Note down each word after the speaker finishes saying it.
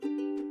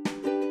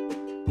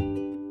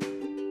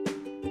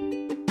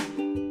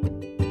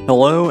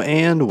Hello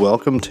and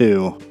welcome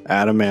to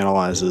Adam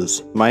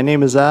Analyzes. My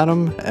name is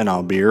Adam and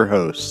I'll be your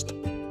host.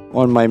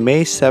 On my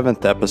May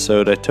 7th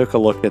episode, I took a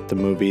look at the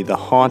movie The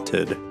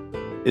Haunted.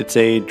 It's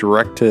a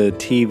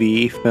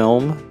direct-to-TV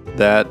film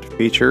that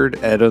featured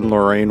Ed and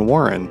Lorraine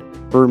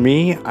Warren. For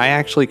me, I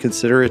actually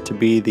consider it to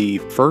be the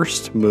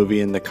first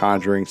movie in the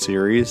Conjuring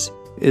series.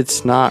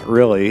 It's not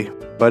really,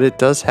 but it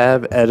does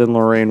have Ed and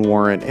Lorraine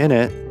Warren in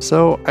it,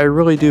 so I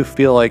really do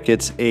feel like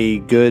it's a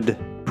good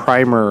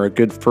primer, a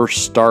good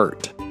first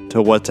start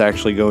to what's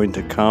actually going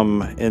to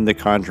come in the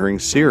Conjuring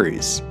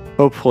series.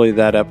 Hopefully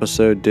that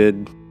episode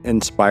did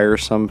inspire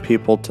some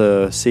people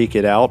to seek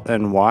it out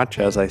and watch.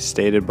 As I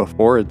stated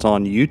before, it's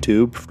on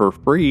YouTube for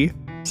free.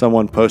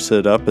 Someone posted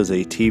it up as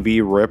a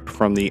TV rip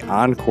from the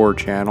Encore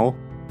channel.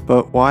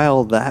 But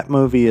while that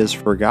movie is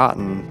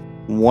forgotten,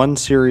 one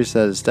series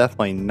that is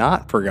definitely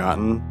not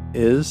forgotten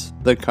is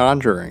The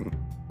Conjuring.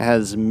 It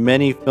has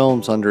many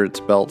films under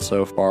its belt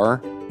so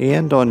far,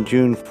 and on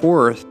June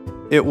 4th,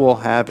 it will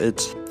have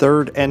its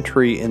third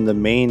entry in the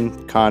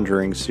main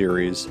Conjuring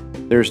series.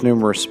 There's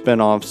numerous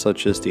spin-offs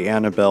such as the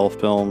Annabelle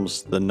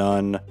films, The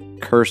Nun,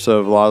 Curse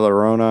of La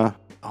Llorona,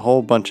 a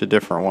whole bunch of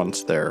different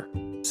ones there.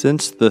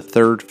 Since the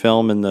third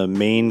film in the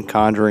main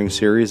Conjuring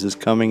series is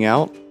coming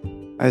out,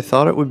 I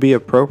thought it would be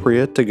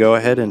appropriate to go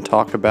ahead and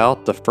talk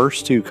about the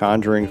first two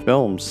Conjuring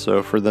films.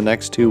 So for the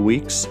next 2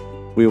 weeks,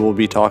 we will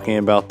be talking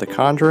about The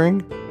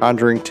Conjuring,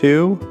 Conjuring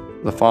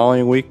 2, the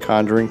following week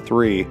Conjuring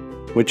 3.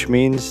 Which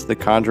means The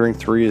Conjuring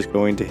 3 is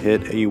going to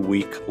hit a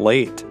week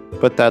late.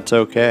 But that's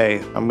okay.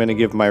 I'm going to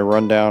give my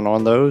rundown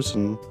on those,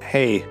 and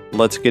hey,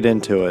 let's get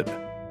into it.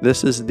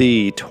 This is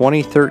the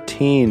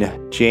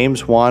 2013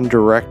 James Wan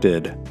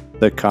directed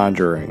The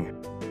Conjuring.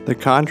 The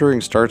Conjuring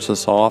starts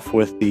us off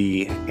with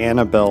the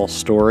Annabelle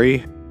story,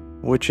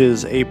 which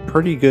is a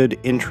pretty good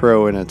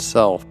intro in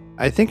itself.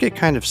 I think it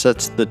kind of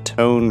sets the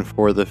tone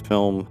for the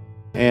film,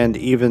 and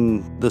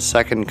even the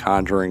second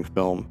Conjuring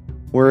film,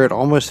 where it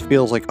almost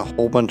feels like a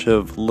whole bunch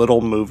of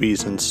little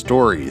movies and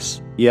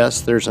stories.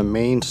 Yes, there's a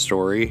main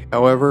story,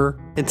 however,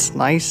 it's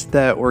nice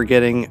that we're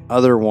getting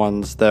other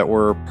ones that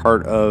were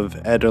part of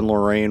Ed and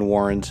Lorraine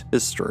Warren's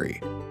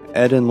history.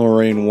 Ed and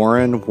Lorraine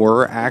Warren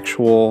were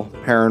actual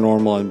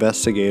paranormal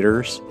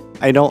investigators.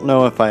 I don't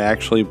know if I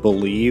actually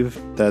believe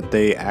that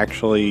they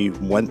actually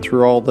went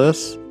through all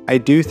this. I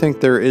do think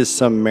there is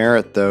some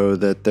merit, though,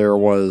 that there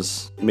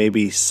was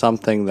maybe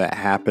something that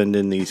happened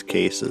in these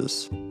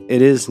cases.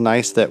 It is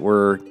nice that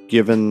we're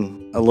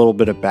given a little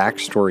bit of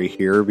backstory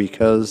here,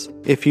 because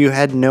if you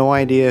had no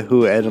idea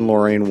who Ed and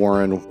Lorraine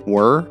Warren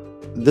were,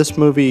 this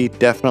movie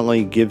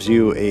definitely gives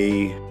you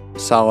a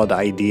solid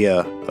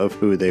idea of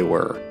who they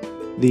were.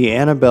 The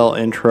Annabelle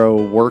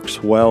intro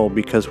works well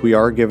because we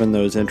are given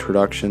those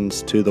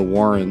introductions to the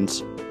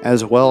Warrens,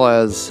 as well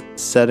as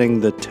setting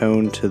the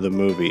tone to the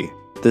movie.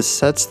 This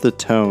sets the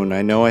tone.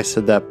 I know I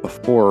said that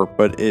before,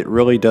 but it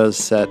really does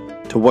set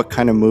to what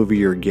kind of movie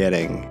you're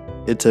getting.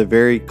 It's a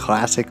very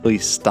classically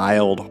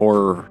styled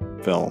horror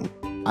film.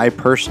 I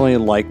personally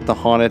like the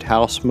haunted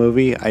house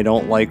movie. I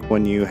don't like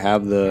when you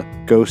have the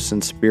ghosts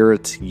and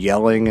spirits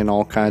yelling and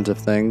all kinds of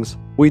things.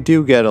 We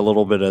do get a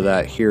little bit of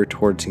that here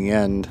towards the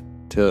end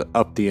to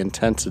up the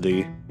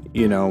intensity.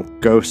 You know,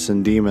 ghosts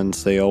and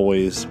demons, they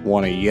always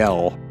want to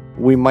yell.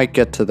 We might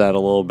get to that a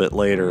little bit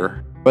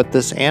later. But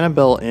this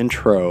Annabelle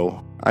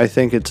intro, I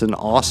think it's an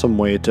awesome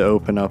way to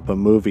open up a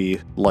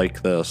movie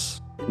like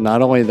this.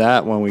 Not only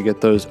that, when we get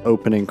those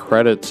opening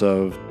credits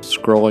of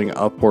scrolling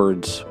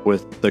upwards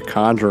with The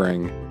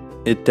Conjuring,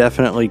 it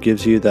definitely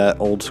gives you that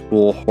old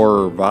school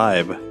horror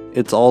vibe.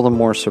 It's all the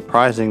more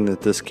surprising that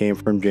this came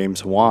from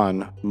James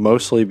Wan,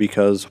 mostly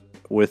because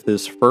with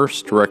his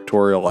first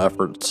directorial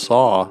effort,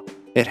 Saw,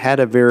 it had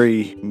a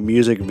very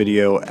music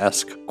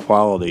video-esque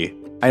quality.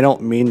 I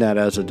don't mean that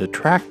as a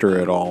detractor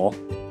at all.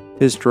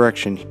 His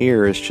direction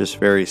here is just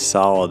very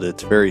solid.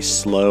 It's very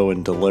slow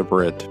and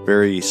deliberate,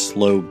 very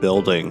slow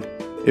building.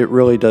 It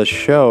really does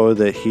show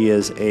that he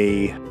is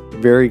a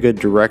very good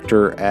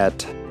director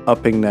at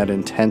upping that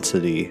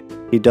intensity.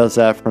 He does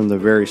that from the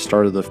very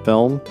start of the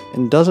film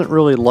and doesn't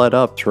really let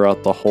up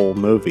throughout the whole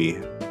movie.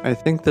 I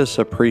think this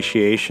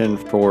appreciation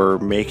for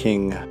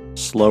making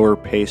slower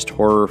paced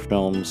horror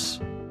films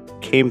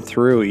came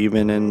through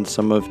even in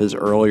some of his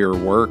earlier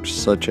works,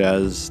 such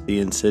as the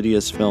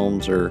Insidious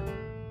films or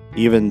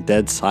even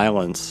Dead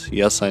Silence.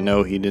 Yes, I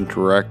know he didn't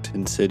direct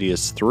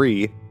Insidious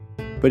 3,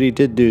 but he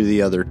did do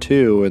the other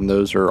two, and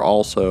those are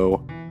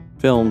also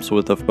films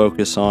with a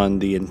focus on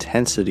the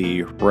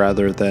intensity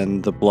rather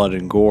than the blood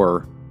and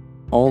gore.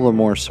 All the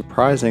more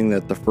surprising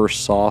that the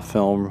first Saw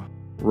film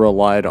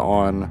relied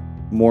on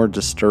more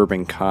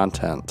disturbing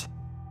content.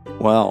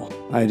 Well,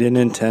 I didn't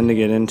intend to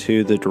get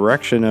into the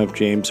direction of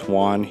James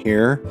Wan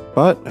here,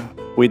 but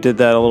we did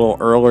that a little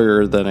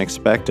earlier than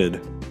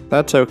expected.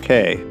 That's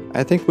okay.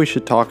 I think we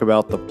should talk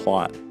about the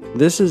plot.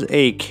 This is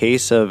a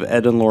case of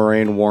Ed and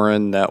Lorraine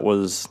Warren that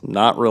was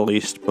not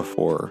released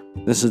before.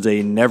 This is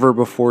a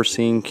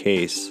never-before-seen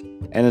case,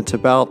 and it's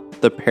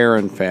about the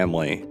Perron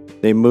family.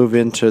 They move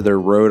into their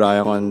Rhode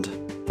Island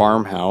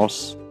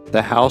farmhouse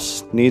The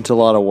house needs a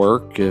lot of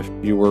work. If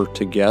you were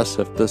to guess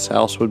if this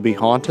house would be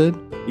haunted,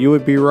 you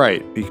would be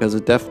right, because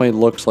it definitely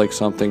looks like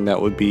something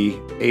that would be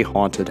a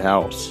haunted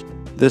house.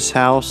 This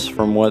house,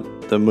 from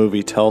what the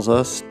movie tells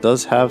us,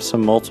 does have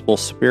some multiple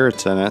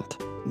spirits in it.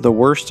 The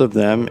worst of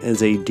them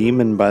is a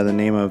demon by the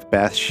name of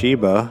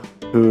Bathsheba,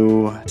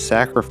 who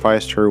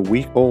sacrificed her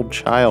week-old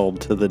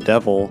child to the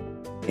devil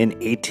in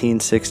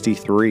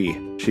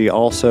 1863. She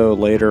also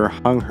later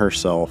hung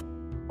herself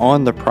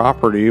on the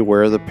property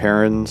where the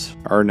Perrons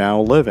are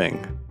now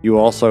living. You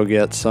also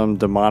get some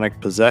demonic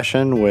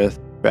possession, with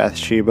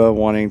Bathsheba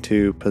wanting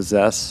to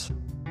possess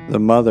the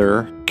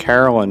mother,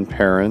 Carolyn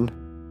Perron.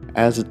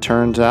 As it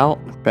turns out,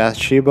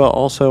 Bathsheba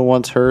also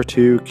wants her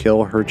to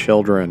kill her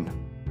children.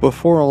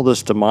 Before all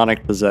this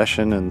demonic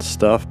possession and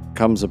stuff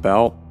comes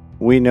about,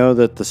 we know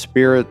that the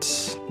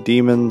spirits,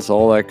 demons,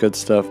 all that good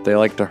stuff, they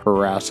like to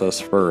harass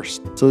us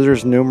first. So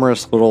there's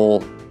numerous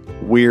little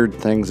weird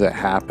things that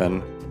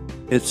happen.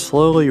 It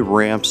slowly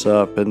ramps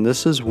up, and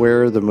this is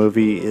where the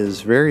movie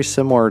is very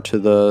similar to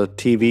the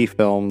TV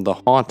film The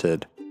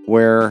Haunted,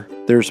 where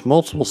there's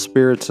multiple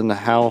spirits in the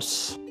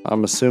house.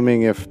 I'm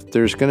assuming if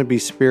there's going to be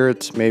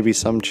spirits, maybe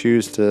some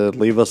choose to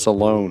leave us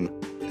alone.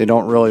 They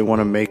don't really want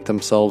to make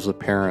themselves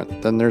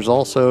apparent. Then there's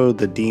also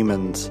the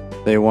demons.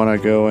 They want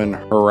to go and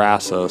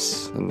harass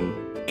us and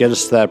get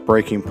us to that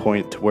breaking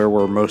point to where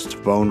we're most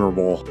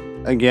vulnerable.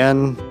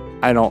 Again,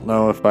 I don't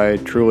know if I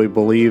truly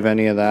believe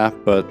any of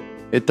that, but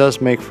it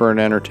does make for an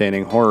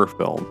entertaining horror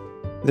film.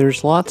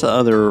 There's lots of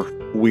other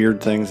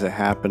weird things that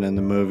happen in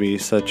the movie,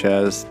 such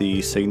as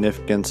the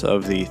significance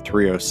of the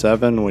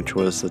 307, which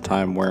was the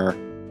time where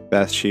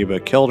Bathsheba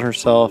killed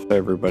herself.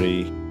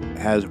 Everybody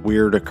has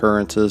weird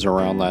occurrences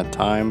around that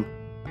time.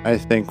 I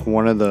think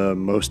one of the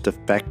most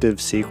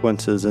effective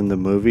sequences in the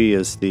movie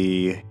is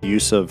the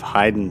use of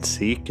hide and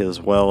seek,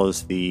 as well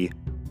as the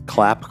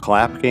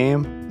clap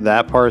game.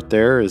 That part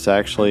there is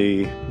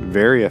actually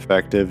very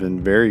effective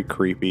and very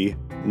creepy.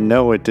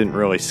 No, it didn't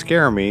really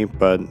scare me,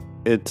 but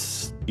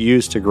it's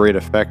used to great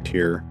effect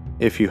here.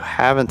 If you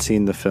haven't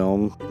seen the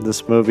film,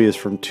 this movie is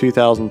from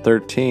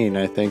 2013.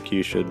 I think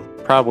you should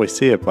probably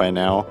see it by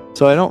now.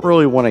 So I don't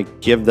really want to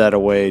give that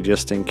away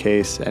just in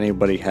case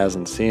anybody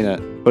hasn't seen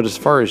it. But as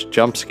far as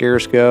jump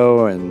scares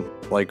go and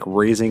like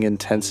raising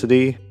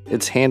intensity,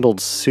 it's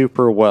handled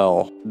super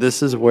well.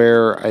 This is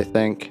where I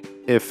think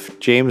if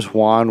James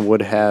Wan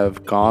would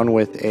have gone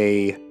with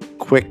a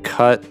quick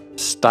cut,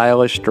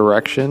 stylish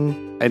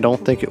direction, I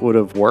don't think it would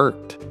have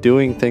worked.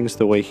 Doing things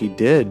the way he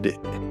did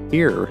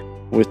here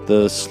with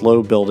the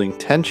slow building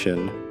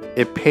tension,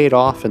 it paid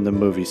off in the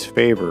movie's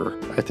favor.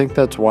 I think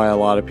that's why a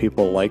lot of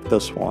people like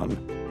this one.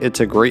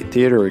 It's a great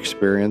theater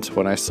experience.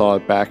 When I saw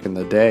it back in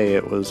the day,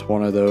 it was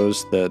one of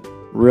those that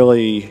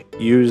really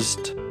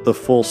used the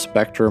full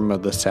spectrum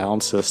of the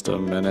sound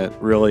system, and it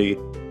really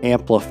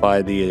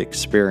amplified the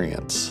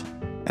experience.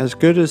 As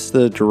good as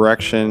the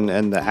direction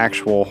and the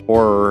actual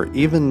horror,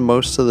 even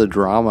most of the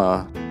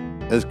drama,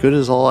 as good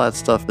as all that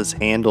stuff is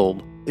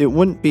handled, it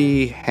wouldn't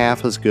be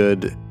half as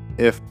good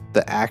if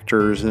the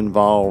actors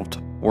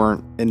involved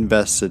weren't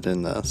invested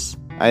in this.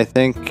 I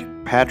think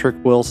Patrick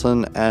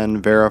Wilson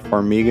and Vera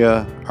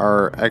Farmiga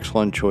are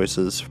excellent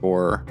choices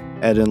for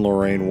Ed and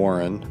Lorraine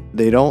Warren.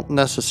 They don't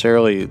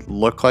necessarily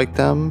look like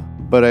them,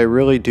 but I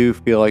really do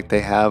feel like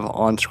they have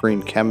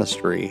on-screen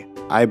chemistry.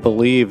 I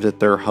believe that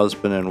they're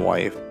husband and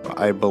wife.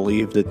 I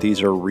believe that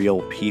these are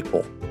real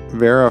people.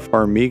 Vera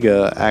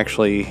Farmiga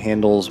actually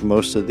handles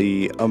most of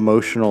the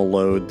emotional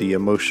load, the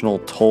emotional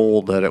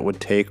toll that it would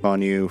take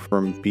on you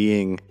from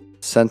being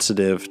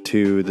sensitive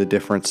to the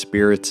different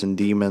spirits and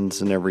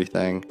demons and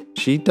everything.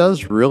 She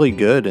does really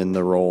good in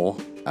the role.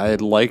 I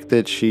like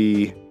that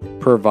she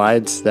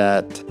provides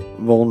that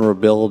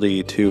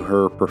vulnerability to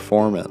her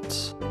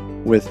performance.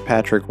 With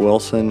Patrick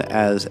Wilson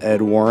as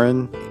Ed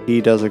Warren,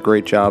 he does a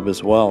great job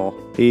as well.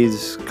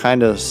 He's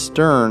kind of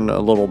stern a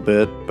little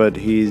bit, but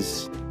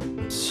he's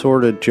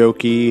sort of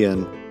jokey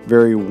and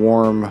very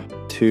warm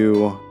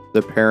to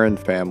the Perron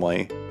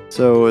family.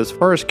 So as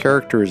far as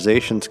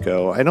characterizations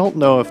go, I don't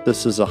know if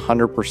this is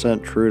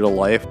 100% true to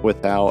life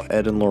with how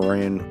Ed and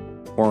Lorraine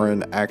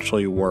Warren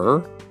actually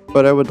were,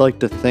 but I would like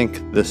to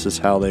think this is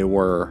how they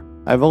were.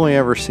 I've only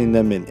ever seen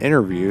them in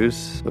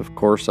interviews. Of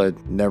course, I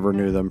never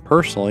knew them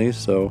personally,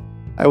 so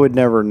I would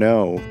never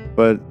know.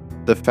 But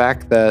the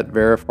fact that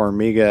Vera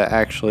Farmiga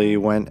actually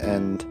went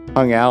and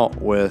hung out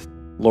with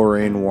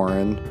Lorraine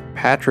Warren,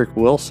 Patrick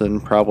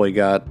Wilson probably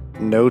got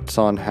notes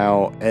on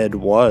how Ed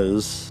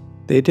was.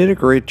 They did a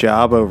great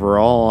job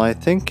overall. I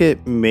think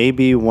it may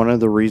be one of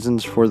the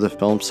reasons for the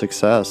film's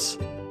success.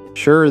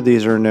 Sure,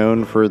 these are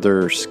known for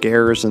their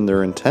scares and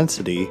their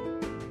intensity.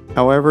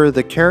 However,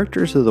 the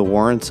characters of the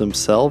Warrens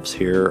themselves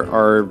here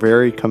are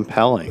very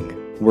compelling.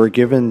 We're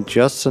given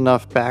just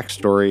enough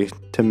backstory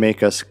to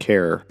make us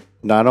care.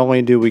 Not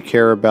only do we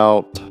care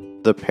about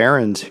the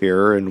Perrons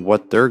here and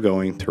what they're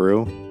going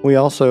through, we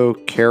also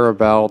care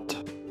about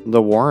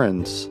the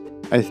Warrens.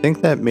 I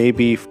think that may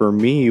be, for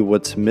me,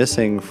 what's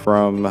missing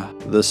from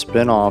the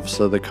spin-offs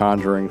of the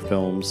Conjuring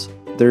films.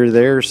 They're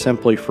there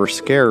simply for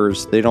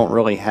scares. They don't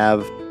really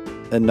have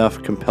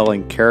enough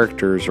compelling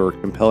characters or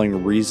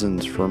compelling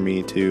reasons for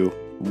me to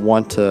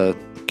want to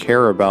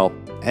care about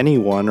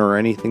anyone or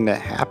anything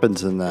that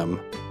happens in them.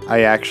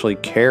 I actually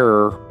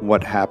care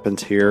what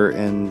happens here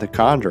in The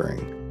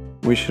Conjuring.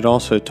 We should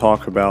also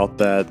talk about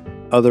that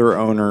other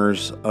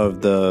owners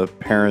of the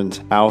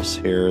parents' house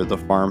here, the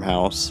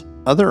farmhouse,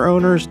 other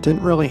owners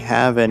didn't really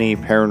have any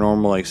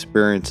paranormal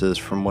experiences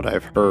from what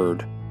I've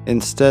heard.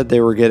 Instead,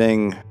 they were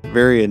getting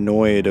very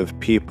annoyed of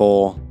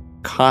people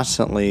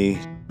constantly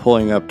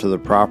pulling up to the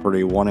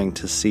property wanting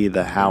to see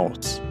the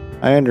house.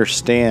 I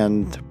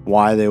understand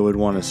why they would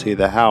want to see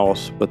the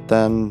house, but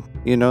then,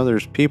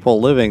 there's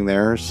people living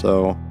there,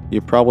 so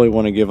you probably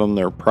want to give them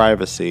their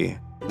privacy.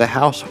 The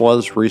house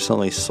was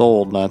recently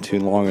sold not too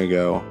long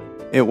ago.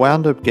 It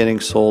wound up getting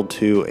sold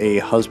to a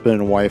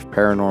husband and wife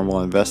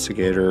paranormal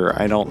investigator.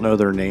 I don't know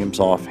their names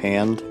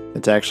offhand.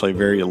 It's actually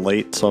very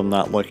late, so I'm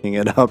not looking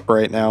it up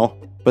right now.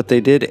 But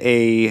they did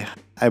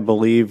I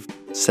believe,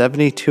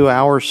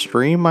 72-hour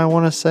stream, I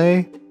want to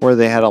say, where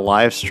they had a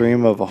live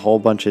stream of a whole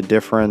bunch of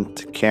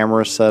different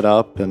cameras set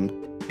up, and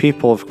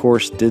people, of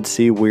course, did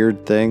see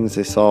weird things.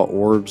 They saw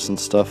orbs and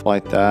stuff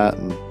like that,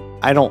 and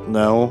I don't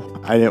know.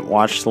 I didn't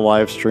watch the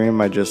live stream.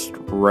 I just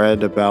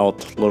read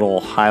about little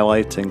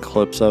highlights and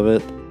clips of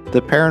it.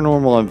 The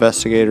paranormal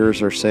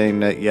investigators are saying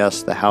that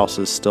yes, the house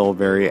is still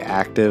very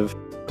active.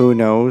 Who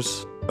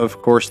knows?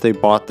 Of course, they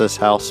bought this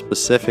house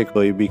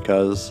specifically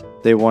because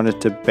they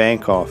wanted to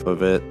bank off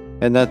of it.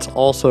 And that's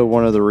also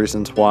one of the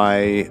reasons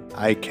why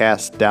I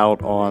cast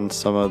doubt on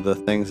some of the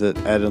things that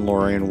Ed and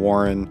Lorraine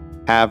Warren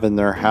have in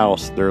their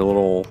house, their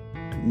little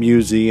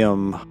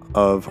museum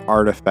of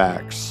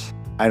artifacts.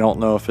 I don't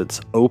know if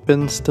it's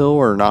open still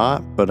or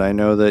not, but I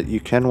know that you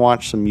can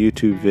watch some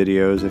YouTube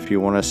videos if you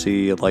want to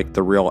see like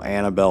the real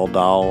Annabelle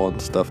doll and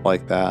stuff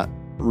like that.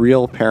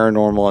 Real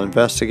paranormal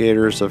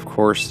investigators, of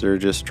course, they're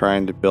just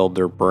trying to build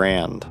their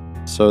brand.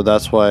 So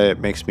that's why it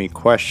makes me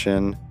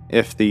question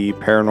if the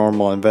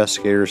paranormal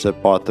investigators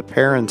that bought the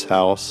parents'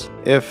 house,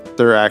 if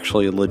they're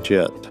actually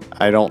legit.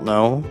 I don't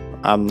know.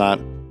 I'm not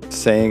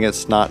saying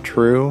it's not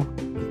true,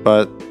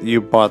 but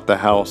you bought the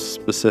house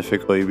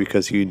specifically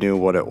because you knew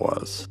what it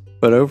was.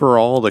 But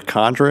overall, The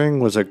Conjuring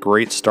was a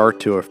great start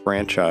to a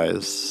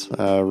franchise.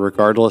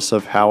 Regardless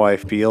of how I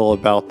feel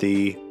about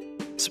the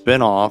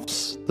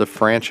spin-offs, the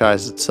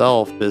franchise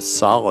itself is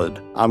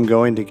solid. I'm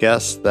going to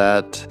guess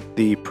that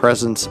the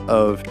presence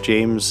of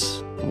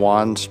James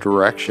Wan's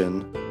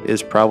direction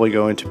is probably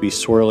going to be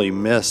sorely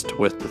missed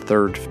with the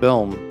third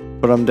film,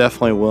 but I'm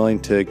definitely willing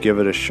to give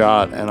it a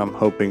shot, and I'm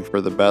hoping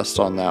for the best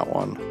on that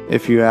one.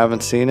 If you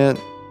haven't seen it,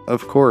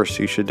 of course,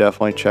 you should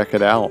definitely check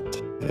it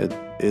out. It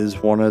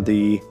is one of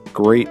the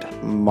great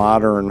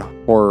modern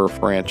horror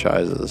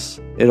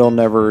franchises. It'll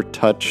never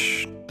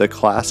touch the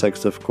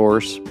classics, of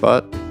course,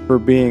 but for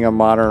being a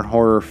modern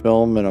horror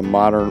film and a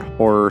modern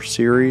horror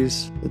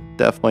series, it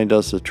definitely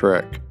does the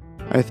trick.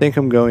 I think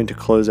I'm going to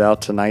close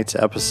out tonight's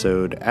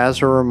episode.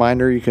 As a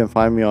reminder, you can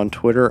find me on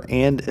Twitter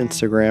and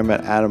Instagram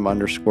at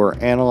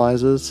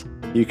Adam_analyzes.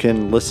 You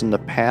can listen to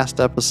past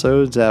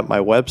episodes at my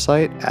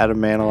website,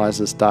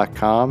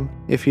 adamanalyzes.com.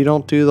 If you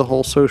don't do the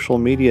whole social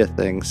media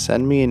thing,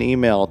 send me an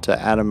email to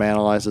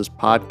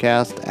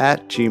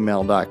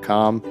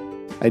adamanalyzespodcast@gmail.com.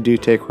 I do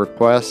take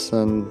requests,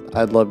 and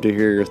I'd love to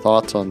hear your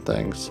thoughts on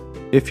things.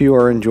 If you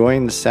are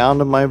enjoying the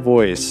sound of my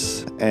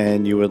voice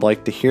and you would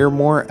like to hear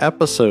more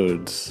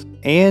episodes,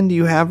 and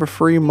you have a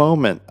free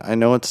moment, I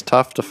know it's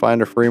tough to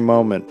find a free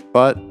moment,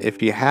 but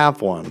if you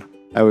have one,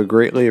 I would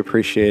greatly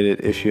appreciate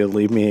it if you would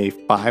leave me a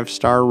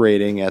 5-star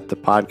rating at the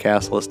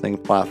podcast listening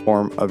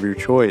platform of your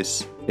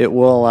choice. It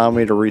will allow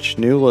me to reach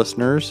new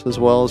listeners as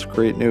well as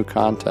create new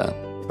content.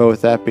 But with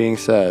that being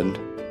said,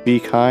 be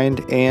kind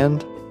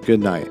and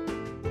good night.